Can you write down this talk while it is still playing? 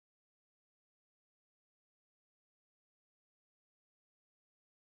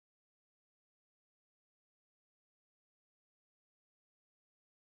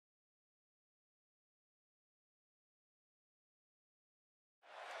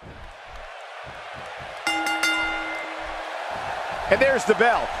And there's the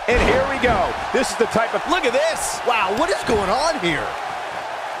bell. And here we go. This is the type of... Look at this. Wow, what is going on here?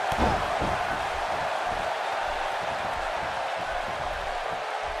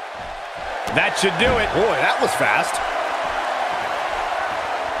 That should do it. Boy, that was fast.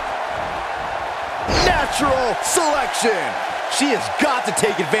 Natural selection. She has got to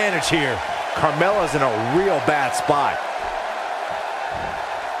take advantage here. Carmella's in a real bad spot.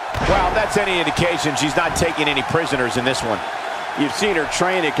 Well, that's any indication she's not taking any prisoners in this one. You've seen her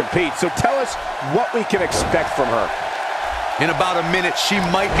train and compete, so tell us what we can expect from her. In about a minute, she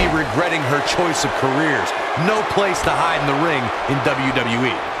might be regretting her choice of careers. No place to hide in the ring in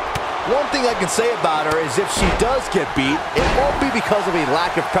WWE. One thing I can say about her is if she does get beat, it won't be because of a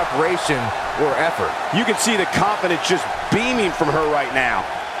lack of preparation or effort. You can see the confidence just beaming from her right now.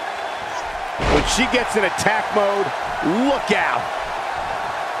 When she gets in attack mode, look out.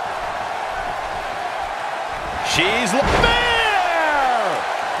 She's there!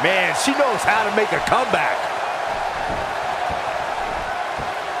 Man, she knows how to make a comeback.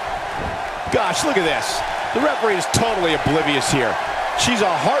 Gosh, look at this. The referee is totally oblivious here. She's a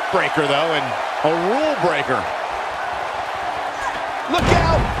heartbreaker, though, and a rule breaker. Look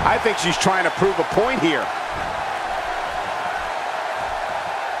out! I think she's trying to prove a point here.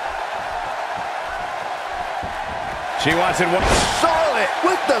 She wants it. Charlotte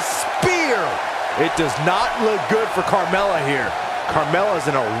with the spear. It does not look good for Carmella here. Carmella's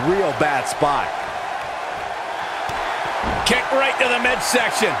in a real bad spot. Kick right to the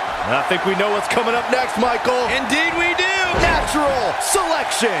midsection. I think we know what's coming up next, Michael. Indeed we do. Natural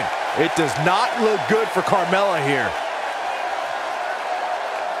selection. It does not look good for Carmella here.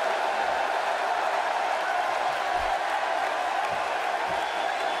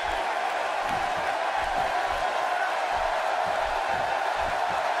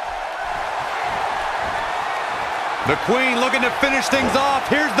 The Queen looking to finish things off.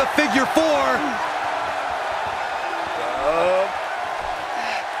 Here's the figure 4.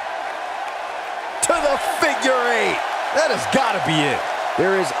 To the figure 8. That has got to be it.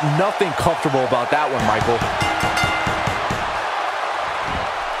 There is nothing comfortable about that one, Michael.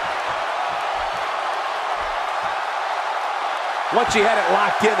 Once she had it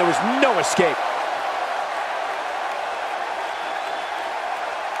locked in, there was no escape.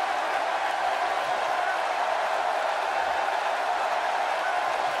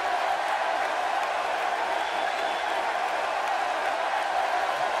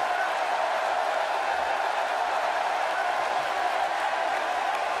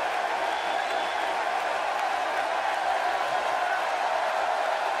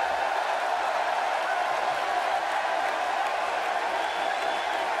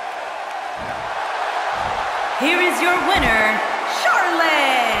 Here is your winner,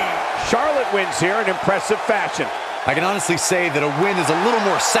 Charlotte. Charlotte wins here in impressive fashion. I can honestly say that a win is a little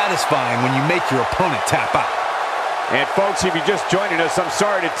more satisfying when you make your opponent tap out. And folks, if you're just joining us, I'm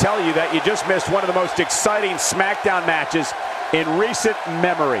sorry to tell you that you just missed one of the most exciting SmackDown matches in recent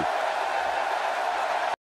memory.